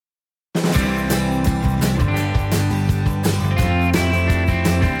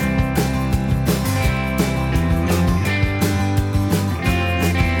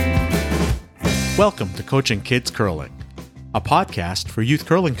Welcome to Coaching Kids Curling, a podcast for youth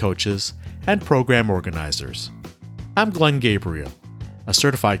curling coaches and program organizers. I'm Glenn Gabriel, a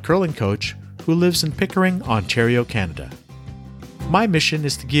certified curling coach who lives in Pickering, Ontario, Canada. My mission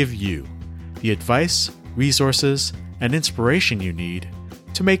is to give you the advice, resources, and inspiration you need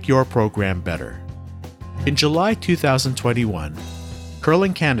to make your program better. In July 2021,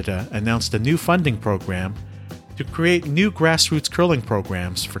 Curling Canada announced a new funding program to create new grassroots curling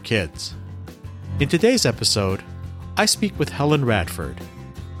programs for kids. In today's episode, I speak with Helen Radford,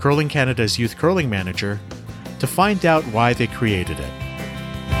 Curling Canada's youth curling manager, to find out why they created it.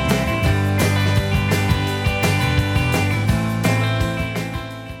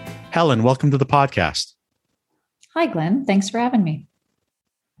 Helen, welcome to the podcast. Hi, Glenn. Thanks for having me.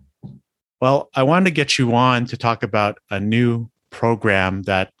 Well, I wanted to get you on to talk about a new program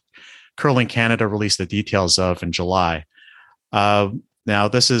that Curling Canada released the details of in July. Now,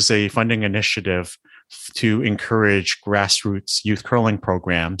 this is a funding initiative to encourage grassroots youth curling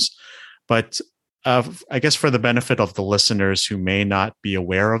programs. But I guess for the benefit of the listeners who may not be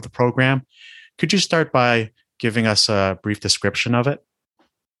aware of the program, could you start by giving us a brief description of it?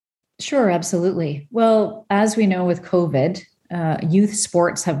 Sure, absolutely. Well, as we know with COVID, youth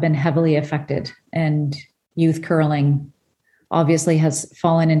sports have been heavily affected, and youth curling obviously has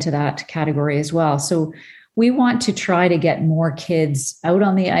fallen into that category as well. So we want to try to get more kids out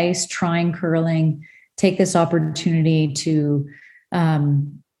on the ice, trying curling, take this opportunity to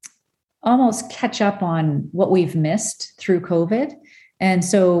almost catch up on what we've missed through COVID. And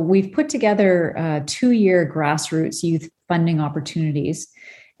so we've put together 2-year grassroots youth funding opportunities.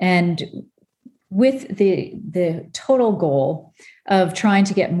 And with the total goal of trying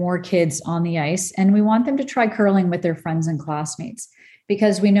to get more kids on the ice, and we want them to try curling with their friends and classmates,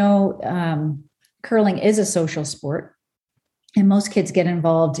 because we know curling is a social sport, and most kids get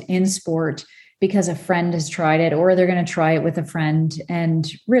involved in sport because a friend has tried it, or they're going to try it with a friend. And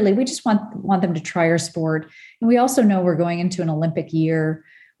really, we just want them to try our sport. And we also know we're going into an Olympic year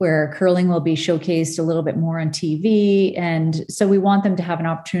where curling will be showcased a little bit more on TV. And so we want them to have an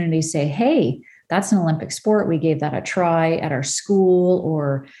opportunity to say, hey, that's an Olympic sport. We gave that a try at our school,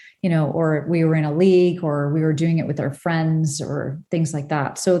 or we were in a league, or we were doing it with our friends, or things like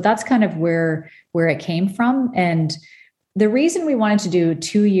that. So that's kind of where it came from. And the reason we wanted to do a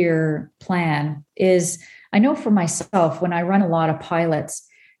 2-year plan is, I know for myself, when I run a lot of pilots,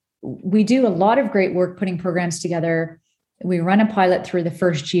 we do a lot of great work putting programs together. We run a pilot through the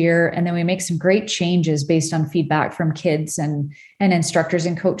first year, and then we make some great changes based on feedback from kids and instructors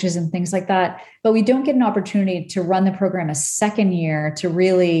and coaches and things like that. But we don't get an opportunity to run the program a second year to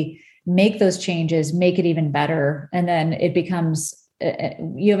really make those changes, make it even better. And then it becomes,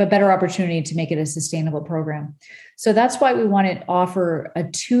 you have a better opportunity to make it a sustainable program. So that's why we want to offer a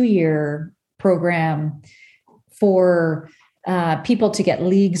 2-year program for people to get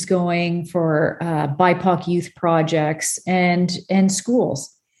leagues going, for BIPOC youth projects and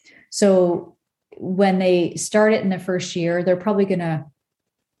schools. So when they start it in the first year, they're probably going to,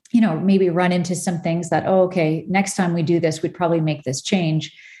 maybe run into some things that, okay, next time we do this, we'd probably make this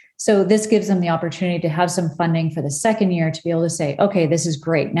change. So this gives them the opportunity to have some funding for the second year to be able to say, okay, this is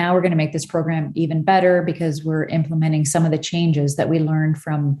great. Now we're going to make this program even better because we're implementing some of the changes that we learned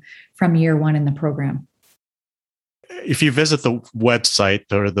from year one in the program. If you visit the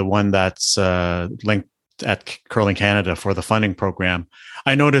website, or the one that's linked at Curling Canada for the funding program,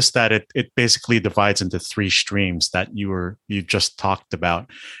 I noticed that it basically divides into 3 streams that you just talked about.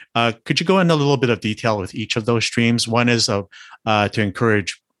 Could you go into a little bit of detail with each of those streams? One is to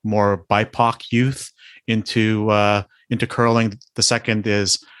encourage more BIPOC youth into curling. The second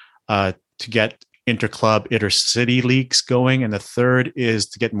is to get inter-club, inter-city leagues going, and the third is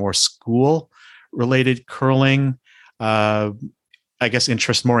to get more school-related curling. I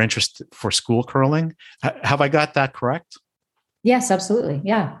guess more interest for school curling. Have I got that correct? Yes, absolutely.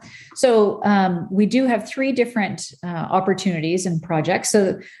 Yeah. So we do have 3 different opportunities and projects.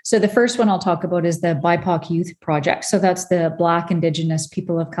 So the first one I'll talk about is the BIPOC Youth Project. So that's the Black, Indigenous,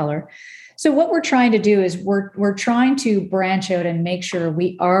 people of color. So what we're trying to do is we're trying to branch out and make sure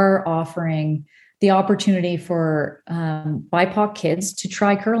we are offering the opportunity for BIPOC kids to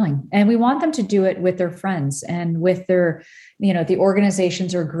try curling. And we want them to do it with their friends and with their, the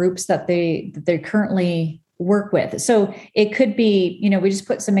organizations or groups that they currently work with. So it could be, we just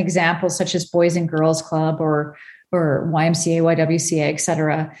put some examples such as Boys and Girls Club or YMCA, YWCA, et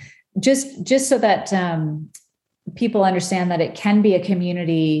cetera, just so that people understand that it can be a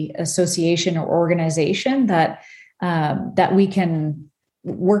community association or organization that we can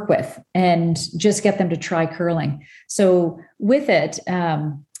work with and just get them to try curling. So with it,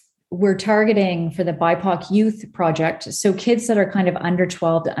 we're targeting for the BIPOC Youth Project, so kids that are kind of under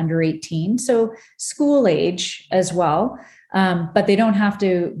 12 to under 18, so school age as well, but they don't have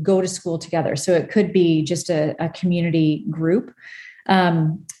to go to school together. So it could be just a community group.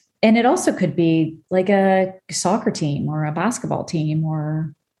 And it also could be like a soccer team or a basketball team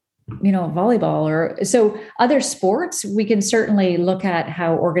or, volleyball, or so other sports. We can certainly look at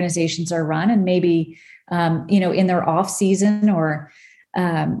how organizations are run and maybe, in their off season or,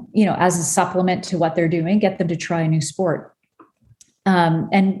 as a supplement to what they're doing, get them to try a new sport.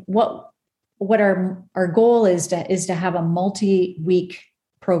 And what our goal is to have a multi-week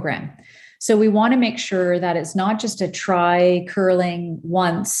program. So we want to make sure that it's not just a try curling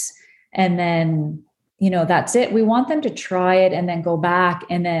once and then, that's it. We want them to try it and then go back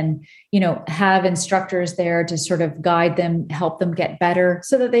and then, have instructors there to sort of guide them, help them get better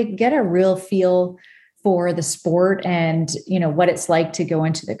so that they get a real feel for the sport and, what it's like to go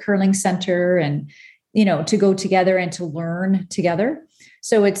into the curling center and, to go together and to learn together.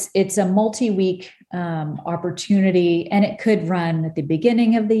 So it's a multi-week opportunity, and it could run at the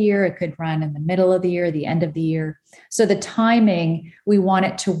beginning of the year. It could run in the middle of the year, the end of the year. So the timing, we want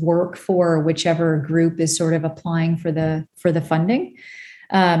it to work for whichever group is sort of applying for the funding.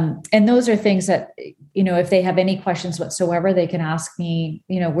 And those are things that, if they have any questions whatsoever, they can ask me,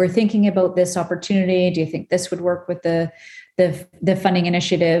 we're thinking about this opportunity. Do you think this would work with the funding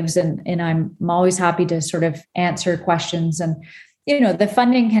initiatives? And I'm always happy to sort of answer questions. And, the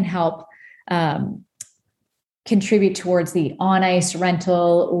funding can help contribute towards the on-ice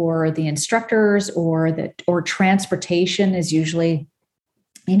rental or the instructors or transportation is usually,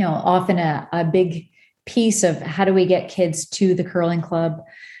 often a big piece of how do we get kids to the curling club.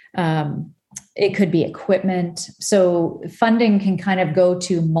 It could be equipment. So funding can kind of go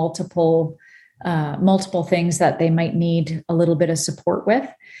to multiple things that they might need a little bit of support with.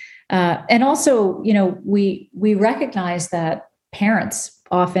 And also, we recognize that parents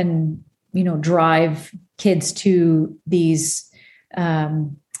often, drive kids to these,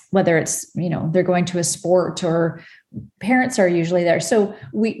 whether it's, they're going to a sport or parents are usually there. So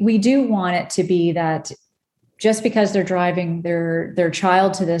we do want it to be that just because they're driving their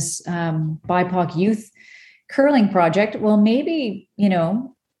child to this BIPOC Youth Curling Project, well, maybe,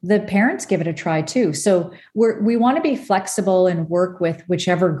 the parents give it a try too. So we want to be flexible and work with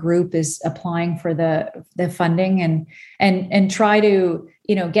whichever group is applying for the funding and try to,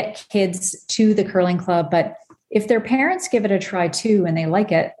 get kids to the curling club. But if their parents give it a try too, and they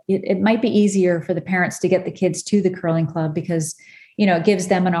like it, it might be easier for the parents to get the kids to the curling club because, it gives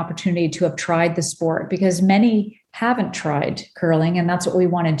them an opportunity to have tried the sport, because many haven't tried curling. And that's what we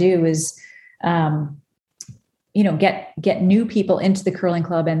want to do is, get new people into the curling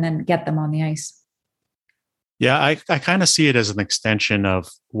club and then get them on the ice. Yeah, I kind of see it as an extension of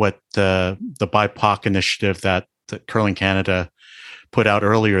what the BIPOC initiative that Curling Canada put out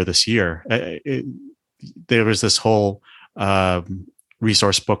earlier this year. There was this whole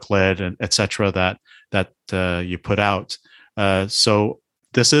resource booklet and et cetera that you put out. So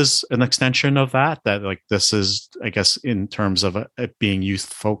this is an extension of that like this is, I guess, in terms of it being youth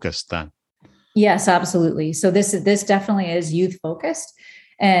focused then. Yes, absolutely. So this definitely is youth focused,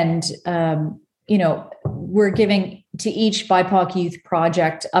 and we're giving to each BIPOC Youth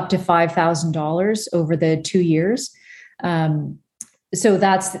Project up to $5,000 over the 2 years. So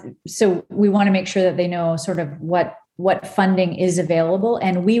we want to make sure that they know sort of what funding is available,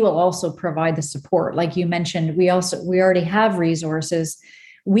 and we will also provide the support. Like you mentioned, we already have resources.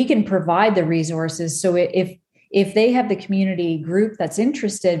 We can provide the resources. So if they have the community group that's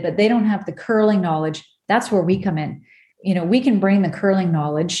interested, but they don't have the curling knowledge, that's where we come in. We can bring the curling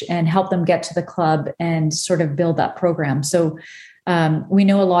knowledge and help them get to the club and sort of build that program. So we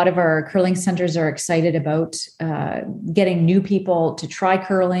know a lot of our curling centers are excited about getting new people to try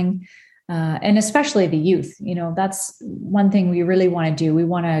curling, and especially the youth. That's one thing we really want to do. We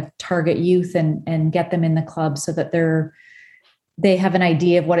want to target youth and get them in the club so that they have an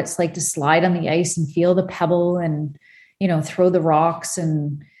idea of what it's like to slide on the ice and feel the pebble and, throw the rocks.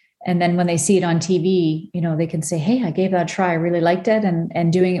 And then when they see it on TV, they can say, hey, I gave that a try. I really liked it.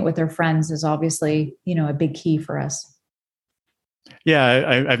 And doing it with their friends is obviously, a big key for us.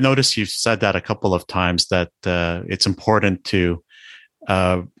 Yeah, I've noticed you've said that a couple of times, that it's important to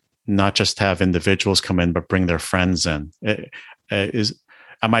not just have individuals come in, but bring their friends in.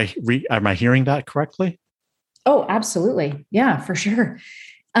 Am I hearing that correctly? Oh, absolutely. Yeah, for sure.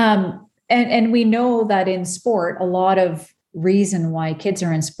 And we know that in sport, a lot of reason why kids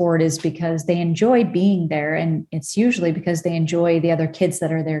are in sport is because they enjoy being there. And it's usually because they enjoy the other kids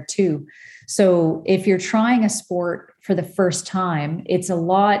that are there too. So if you're trying a sport for the first time, it's a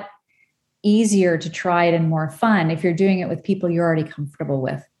lot easier to try it and more fun if you're doing it with people you're already comfortable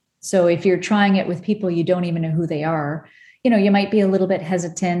with. So if you're trying it with people you don't even know who they are, you might be a little bit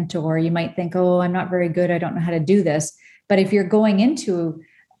hesitant, or you might think, oh, I'm not very good, I don't know how to do this. But if you're going into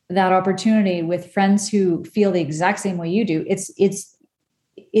that opportunity with friends who feel the exact same way you do, it's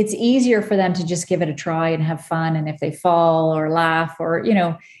easier for them to just give it a try and have fun. And if they fall or laugh, or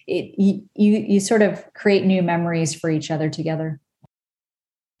you sort of create new memories for each other together.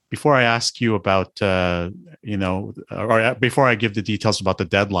 Before I ask you about, or before I give the details about the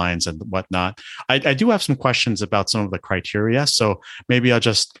deadlines and whatnot, I do have some questions about some of the criteria. So maybe I'll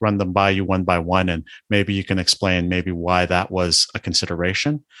just run them by you one by one, and maybe you can explain maybe why that was a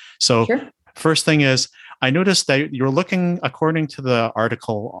consideration. So sure. First thing is, I noticed that you're looking, according to the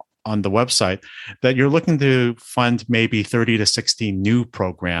article on the website, that you're looking to fund maybe 30 to 60 new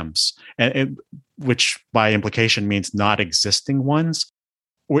programs, which by implication means not existing ones.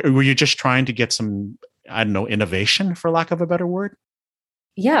 Were you just trying to get some, I don't know, innovation, for lack of a better word?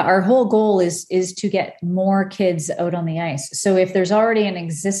 Yeah, our whole goal is to get more kids out on the ice. So if there's already an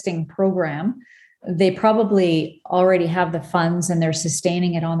existing program, they probably already have the funds and they're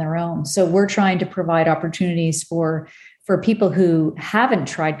sustaining it on their own. So we're trying to provide opportunities for people who haven't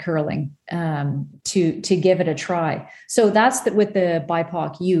tried curling to give it a try. So that's with the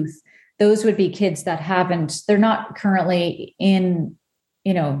BIPOC youth. Those would be kids that they're not currently in,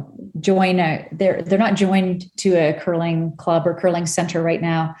 they're not joined to a curling club or curling center right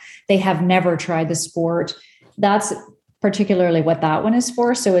now. They have never tried the sport. That's particularly what that one is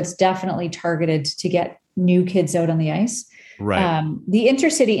for. So it's definitely targeted to get new kids out on the ice. Right. The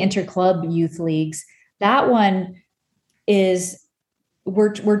intercity interclub youth leagues, that one is,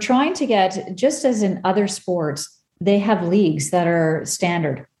 we're trying to get, just as in other sports, they have leagues that are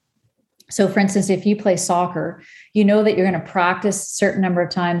standard. So for instance, if you play soccer, you know that you're going to practice a certain number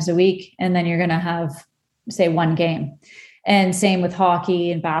of times a week, and then you're going to have, say, one game. And same with hockey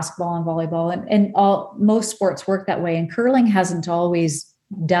and basketball and volleyball, and most sports work that way. And curling hasn't always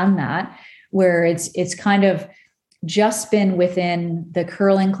done that, where it's kind of just been within the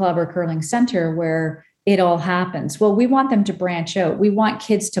curling club or curling center where it all happens. Well, we want them to branch out. We want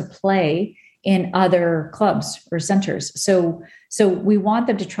kids to play in other clubs or centers. So we want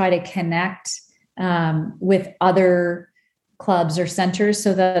them to try to connect with other clubs or centers,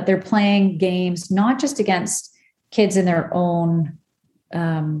 so that they're playing games, not just against kids in their own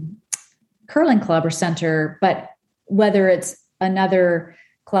curling club or center, but whether it's another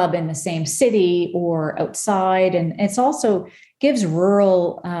club in the same city or outside. And it's also gives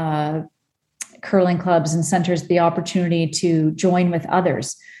rural curling clubs and centers the opportunity to join with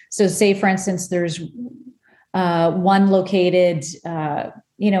others. So say, for instance, there's one located,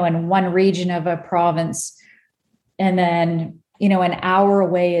 in one region of a province, and then, an hour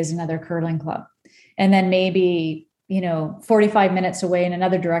away is another curling club. And then maybe, 45 minutes away in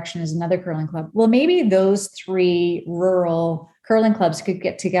another direction is another curling club. Well, maybe those three rural curling clubs could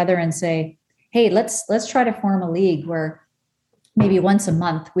get together and say, hey, let's try to form a league where maybe once a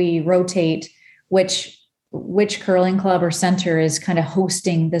month we rotate which curling club or center is kind of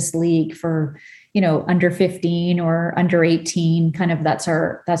hosting this league for, under 15 or under 18, kind of that's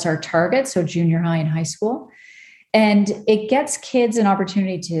our target. So junior high and high school. And it gets kids an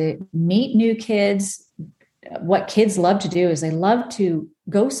opportunity to meet new kids. What kids love to do is they love to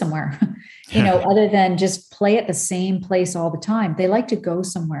go somewhere, other than just play at the same place all the time. They like to go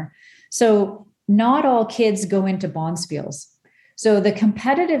somewhere. So not all kids go into bonspiels. So the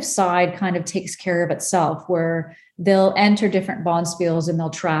competitive side kind of takes care of itself, where they'll enter different bonspiels and they'll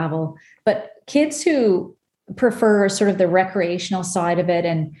travel. But kids who prefer sort of the recreational side of it,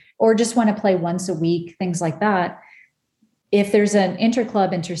 or just want to play once a week, things like that, if there's an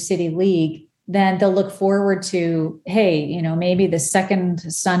interclub intercity league, then they'll look forward to, hey, maybe the second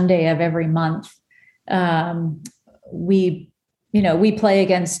Sunday of every month, we play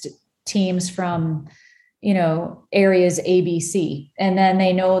against teams from, areas ABC. And then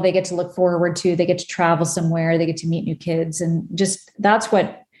they know they get to look forward to, they get to travel somewhere, they get to meet new kids. And just, that's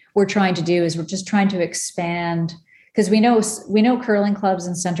what we're trying to do, is we're just trying to expand, because we know curling clubs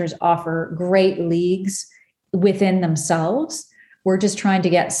and centers offer great leagues within themselves. We're just trying to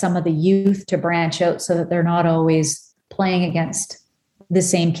get some of the youth to branch out so that they're not always playing against the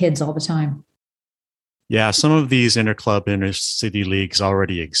same kids all the time. Yeah, some of these interclub, intercity leagues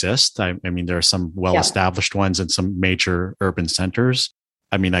already exist. I mean, there are some well-established ones in some major urban centers.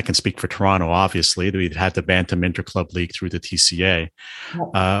 I mean, I can speak for Toronto, obviously. We've had the Bantam Interclub League through the TCA.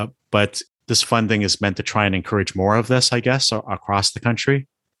 But this funding is meant to try and encourage more of this, I guess, across the country.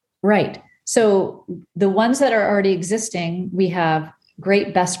 Right. So the ones that are already existing, we have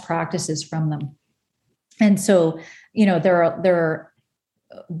great best practices from them. And so,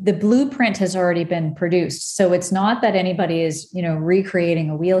 the blueprint has already been produced. So it's not that anybody is, recreating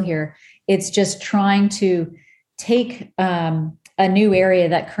a wheel here. It's just trying to take a new area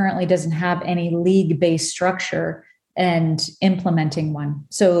that currently doesn't have any league-based structure and implementing one.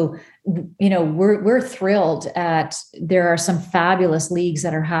 So, we're thrilled there are some fabulous leagues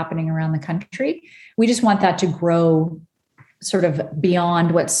that are happening around the country. We just want that to grow sort of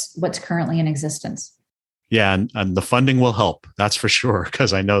beyond what's currently in existence. Yeah, and the funding will help. That's for sure,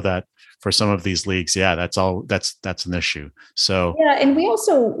 because I know that for some of these leagues, that's an issue. So yeah, and we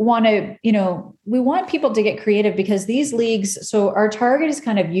also want to, we want people to get creative because these leagues. So our target is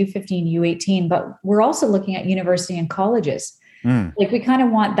kind of U15, U18, but we're also looking at university and colleges. Like we kind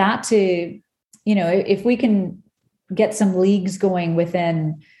of want that to, if we can get some leagues going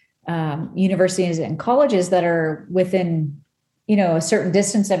within universities and colleges that are within, a certain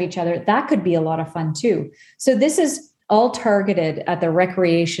distance of each other, that could be a lot of fun too. So this is all targeted at the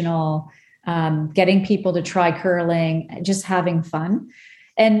recreational, getting people to try curling, just having fun.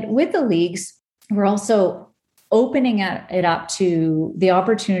 And with the leagues, we're also opening it up to the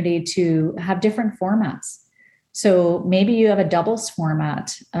opportunity to have different formats. So maybe you have a doubles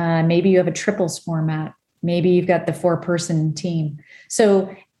format, maybe you have a triples format, maybe you've got the 4-person team.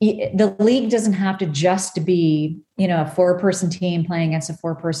 So the league doesn't have to just be, a 4-person team playing against a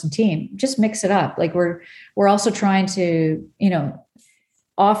 4-person team. Just mix it up. Like we're also trying to,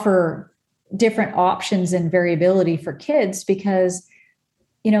 offer different options and variability for kids because,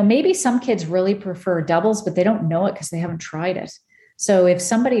 maybe some kids really prefer doubles, but they don't know it because they haven't tried it. So if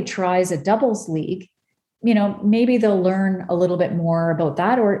somebody tries a doubles league, maybe they'll learn a little bit more about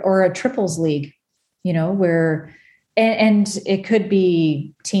that or a triples league, where, and it could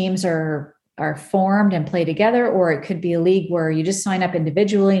be teams are formed and play together, or it could be a league where you just sign up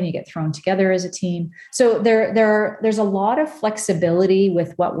individually and you get thrown together as a team. So there's a lot of flexibility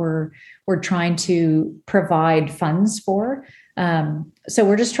with what we're trying to provide funds for. So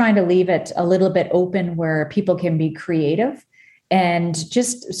we're just trying to leave it a little bit open where people can be creative and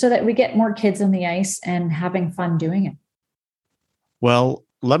just so that we get more kids on the ice and having fun doing it. Well,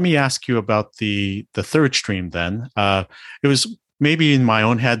 let me ask you about the third stream then. It was maybe in my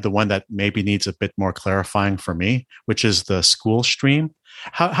own head, the one that maybe needs a bit more clarifying for me, which is the school stream.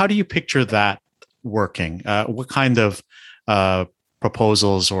 How do you picture that working? What kind of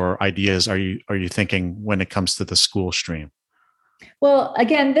proposals or ideas are you thinking when it comes to the school stream? Well,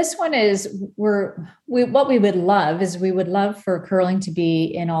 again, this one is what we would love for curling to be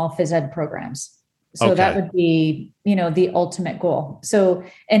in all phys ed programs. So okay. That would be, the ultimate goal. So,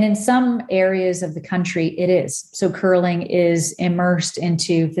 and in some areas of the country, it is. So curling is immersed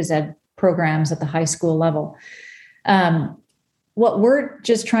into phys ed programs at the high school level. What we're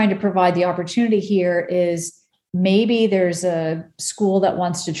just trying to provide the opportunity here is maybe there's a school that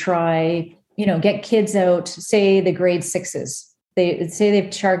wants to try, get kids out, say the grade 6s. They say they've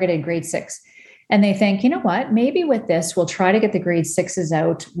targeted grade 6. And they think, what, maybe with this, we'll try to get the grade 6s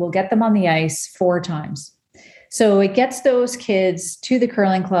out. We'll get them on the ice 4 times. So it gets those kids to the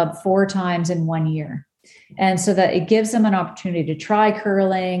curling club 4 times in 1 year. And so that it gives them an opportunity to try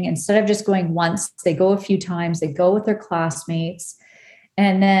curling. Instead of just going once, they go a few times, they go with their classmates.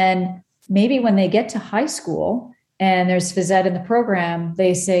 And then maybe when they get to high school and there's phys ed in the program,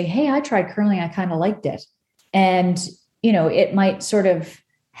 they say, hey, I tried curling. I kind of liked it. And, it might sort of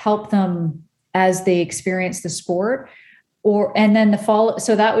help them as they experience the sport and then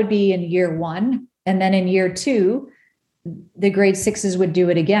so that would be in year 1. And then in year 2, the grade 6s would do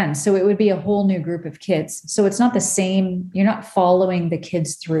it again. So it would be a whole new group of kids. So it's not the same. You're not following the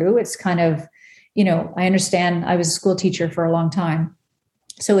kids through. It's kind of, I understand I was a school teacher for a long time.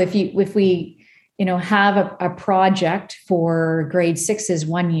 So if we, have a project for grade 6s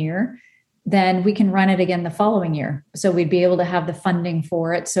 1 year, then we can run it again the following year. So we'd be able to have the funding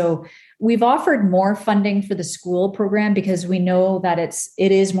for it. So we've offered more funding for the school program because we know that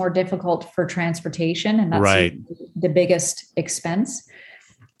it is more difficult for transportation, and that's right. The biggest expense.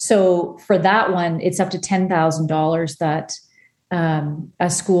 So for that one, it's up to $10,000 that a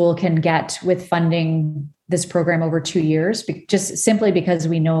school can get with funding this program over 2 years, just simply because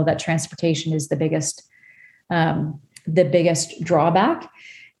we know that transportation is the biggest drawback.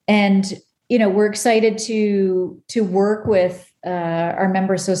 And we're excited to work with our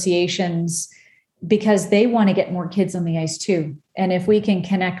member associations because they want to get more kids on the ice too. And if we can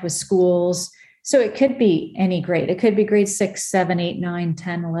connect with schools, so it could be any grade. It could be grade 6, 7, 8, 9,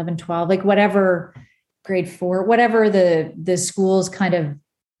 10, 11, 12, like whatever, grade 4, whatever the schools kind of,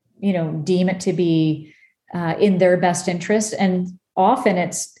 deem it to be in their best interest. And often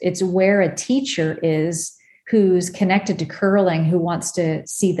it's where a teacher is who's connected to curling, who wants to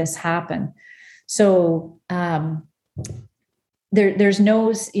see this happen. So there's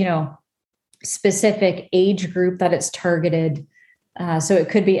no, specific age group that it's targeted. So it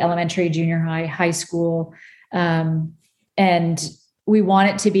could be elementary, junior high, high school. And we want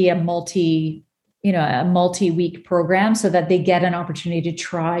it to be a multi-week program so that they get an opportunity to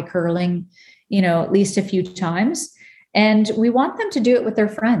try curling, at least a few times. And we want them to do it with their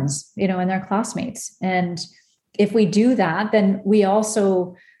friends, and their classmates. And if we do that, then we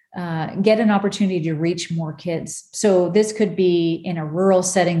also get an opportunity to reach more kids. So this could be in a rural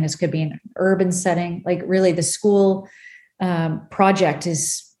setting. This could be in an urban setting. Like really the school project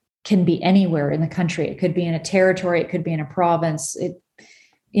can be anywhere in the country. It could be in a territory. It could be in a province.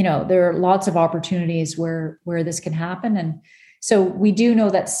 There are lots of opportunities where this can happen. And so we do know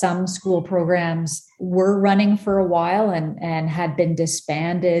that some school programs were running for a while and had been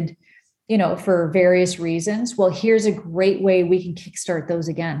disbanded, for various reasons. Well, here's a great way we can kickstart those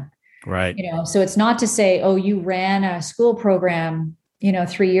again. Right. So it's not to say, oh, you ran a school program,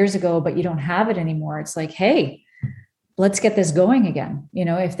 3 years ago, but you don't have it anymore. It's like, hey, let's get this going again.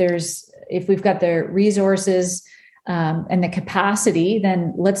 If we've got the resources and the capacity,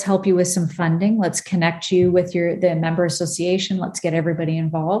 then let's help you with some funding. Let's connect you with the member association. Let's get everybody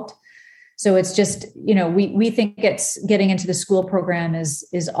involved. So it's just, we think it's getting into the school program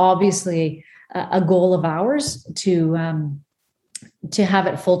is obviously a goal of ours to have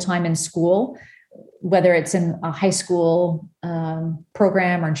it full-time in school, whether it's in a high school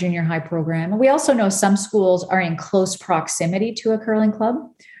program or junior high program. And we also know some schools are in close proximity to a curling club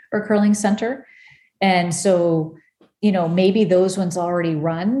or curling center. And so, maybe those ones already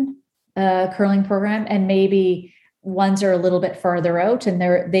run a curling program, and maybe ones are a little bit farther out and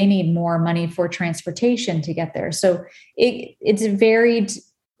they need more money for transportation to get there. So it's varied,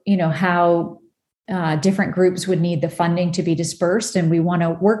 how different groups would need the funding to be dispersed. And we want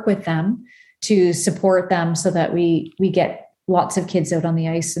to work with them to support them so that we get lots of kids out on the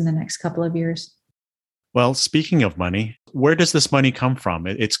ice in the next couple of years. Well, speaking of money, where does this money come from?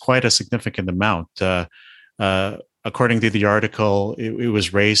 It's quite a significant amount. According to the article, it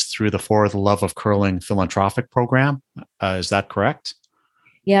was raised through the For the Love of Curling philanthropic program. Is that correct?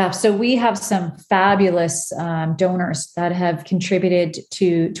 Yeah. So we have some fabulous donors that have contributed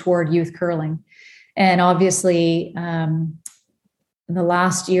toward youth curling. And obviously, in the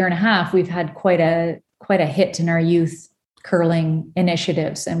last year and a half, we've had quite a hit in our youth curling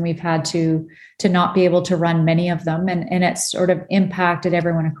initiatives, and we've had to not be able to run many of them. And it's sort of impacted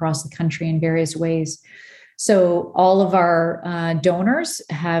everyone across the country in various ways. So all of our donors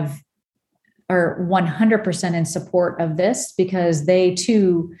are 100% in support of this, because they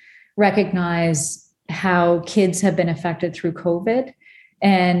too recognize how kids have been affected through COVID,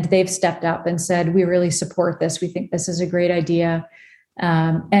 and they've stepped up and said, we really support this. We think this is a great idea.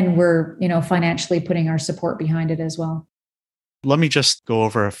 And we're, financially putting our support behind it as well. Let me just go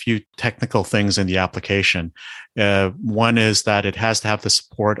over a few technical things in the application. One is that it has to have the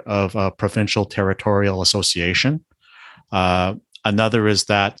support of a provincial territorial association. Another is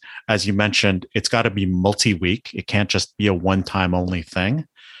that, as you mentioned, it's got to be multi-week. It can't just be a one-time only thing.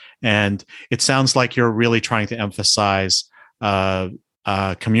 And it sounds like you're really trying to emphasize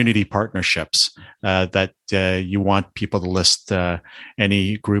community partnerships, that you want people to list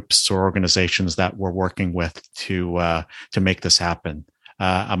any groups or organizations that we're working with to make this happen.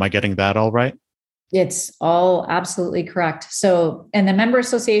 Am I getting that all right? It's all absolutely correct. So, and the member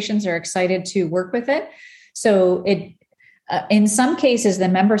associations are excited to work with it. So in some cases, the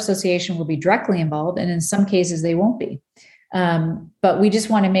member association will be directly involved, and in some cases they won't be. But we just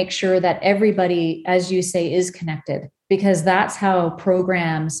want to make sure that everybody, as you say, is connected, because that's how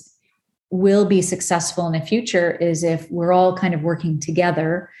programs will be successful in the future, is if we're all kind of working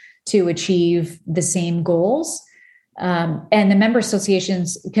together to achieve the same goals. And the member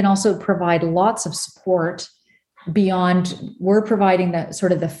associations can also provide lots of support beyond. We're providing the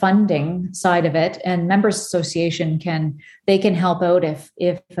sort of the funding side of it, and members association can help out if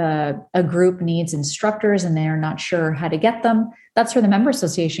a group needs instructors and they're not sure how to get them. That's where the member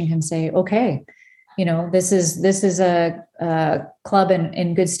association can say, okay, this is a club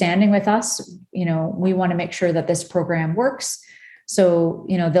in good standing with us. We want to make sure that this program works. So,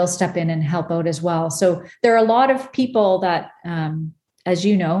 they'll step in and help out as well. So there are a lot of people that, as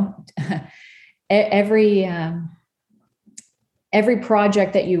you know, every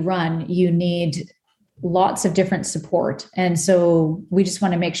project that you run, you need lots of different support. And so we just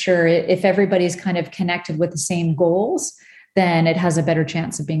want to make sure if everybody's kind of connected with the same goals, then it has a better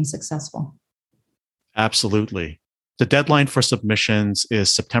chance of being successful. Absolutely. the deadline for submissions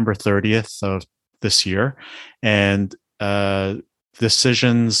is September 30th of this year. And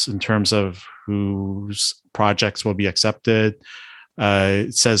decisions in terms of whose projects will be accepted,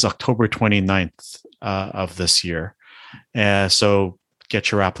 it says October 29th of this year. So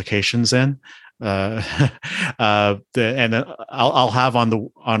get your applications in. And I'll have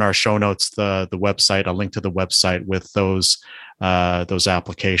on our show notes the website, a link to the website with those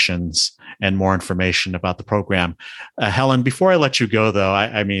applications and more information about the program. Helen, before I let you go, though,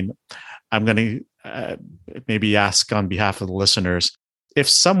 I mean, I'm going to maybe ask on behalf of the listeners, if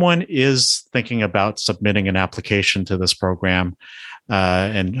someone is thinking about submitting an application to this program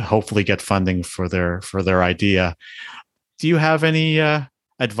and hopefully get funding for their idea, do you have any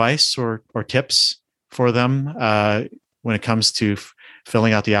advice or tips for them when it comes to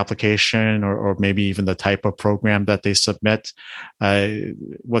filling out the application or maybe even the type of program that they submit?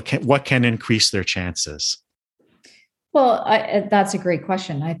 What can increase their chances? Well, that's a great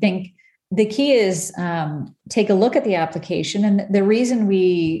question. I think the key is take a look at the application. And the reason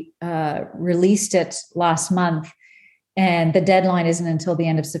we released it last month and the deadline isn't until the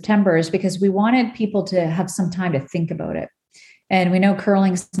end of September is because we wanted people to have some time to think about it. And we know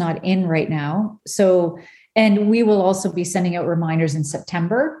curling's not in right now. And we will also be sending out reminders in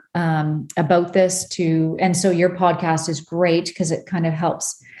September about this too. And so your podcast is great because it kind of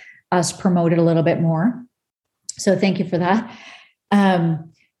helps us promote it a little bit more. So thank you for that.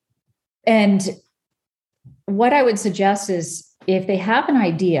 And what I would suggest is if they have an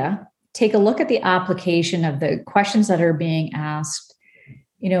idea, take a look at the application of the questions that are being asked,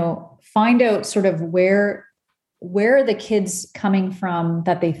 find out sort of where are the kids coming from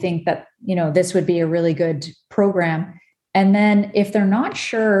that they think that, this would be a really good program. And then if they're not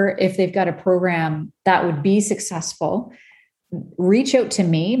sure if they've got a program that would be successful, reach out to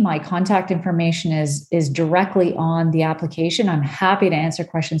me. My contact information is directly on the application. I'm happy to answer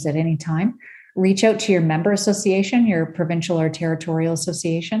questions at any time. Reach out to your member association, your provincial or territorial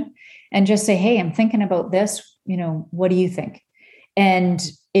association, and just say, hey, I'm thinking about this. What do you think? And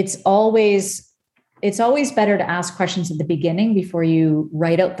it's always better to ask questions at the beginning before you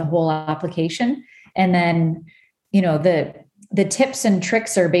write out the whole application. And then, the tips and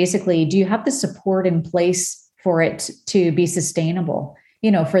tricks are basically, do you have the support in place for it to be sustainable,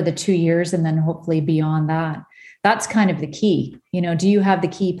 for the 2 years and then hopefully beyond that? That's kind of the key. Do you have the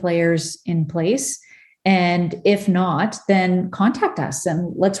key players in place? And if not, then contact us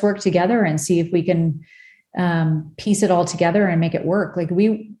and let's work together and see if we can piece it all together and make it work.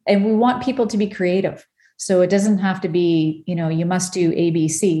 We want people to be creative. So it doesn't have to be, you must do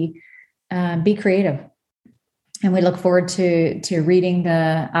ABC. Be creative. And we look forward to reading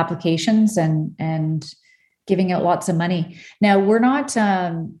the applications and giving out lots of money. Now, we're not,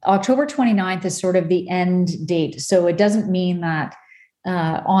 October 29th is sort of the end date. So it doesn't mean that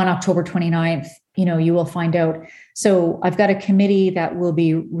on October 29th, you will find out. So I've got a committee that will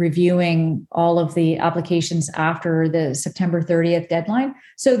be reviewing all of the applications after the September 30th deadline.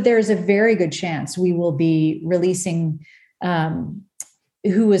 So there's a very good chance we will be releasing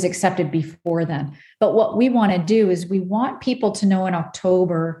who was accepted before then. But what we want to do is we want people to know in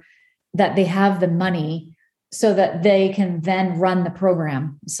October that they have the money so that they can then run the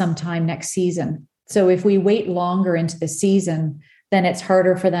program sometime next season. So if we wait longer into the season, then it's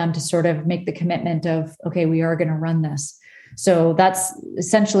harder for them to sort of make the commitment of, okay, we are going to run this. So that's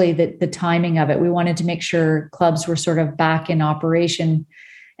essentially the timing of it. We wanted to make sure clubs were sort of back in operation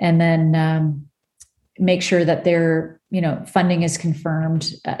and then make sure that their, funding is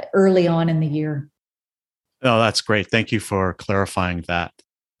confirmed early on in the year. Oh, that's great. Thank you for clarifying that.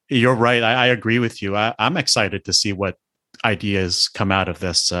 You're right. I agree with you. I'm excited to see what ideas come out of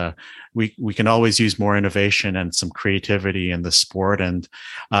this. We can always use more innovation and some creativity in the sport. And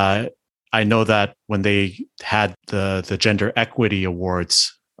I know that when they had the Gender Equity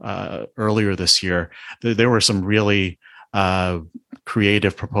Awards earlier this year, there were some really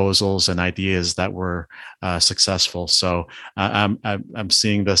creative proposals and ideas that were successful. So I'm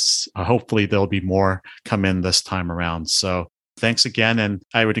seeing this. Hopefully, there'll be more come in this time around. So thanks again. And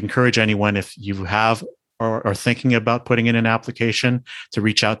I would encourage anyone, if you have or are thinking about putting in an application, to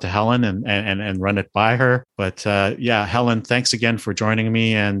reach out to Helen and run it by her. But Helen, thanks again for joining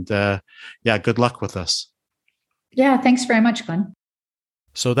me. And good luck with us. Yeah, thanks very much, Glenn.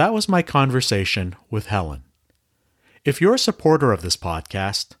 So that was my conversation with Helen. If you're a supporter of this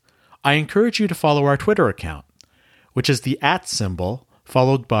podcast, I encourage you to follow our Twitter account, which is the @ symbol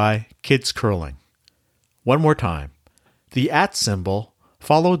followed by Kids Curling. One more time, the @ symbol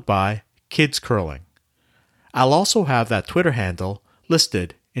followed by Kids Curling. I'll also have that Twitter handle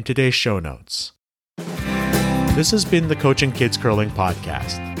listed in today's show notes. This has been the Coaching Kids Curling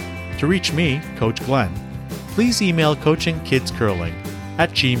podcast. To reach me, Coach Glenn, please email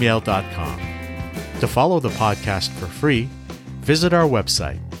coachingkidscurling@gmail.com. To follow the podcast for free, visit our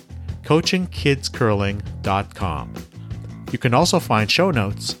website, coachingkidscurling.com. You can also find show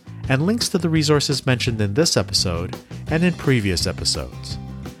notes and links to the resources mentioned in this episode and in previous episodes.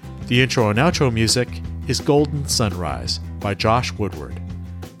 The intro and outro music is Golden Sunrise by Josh Woodward.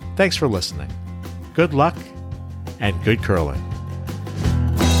 Thanks for listening. Good luck and good curling.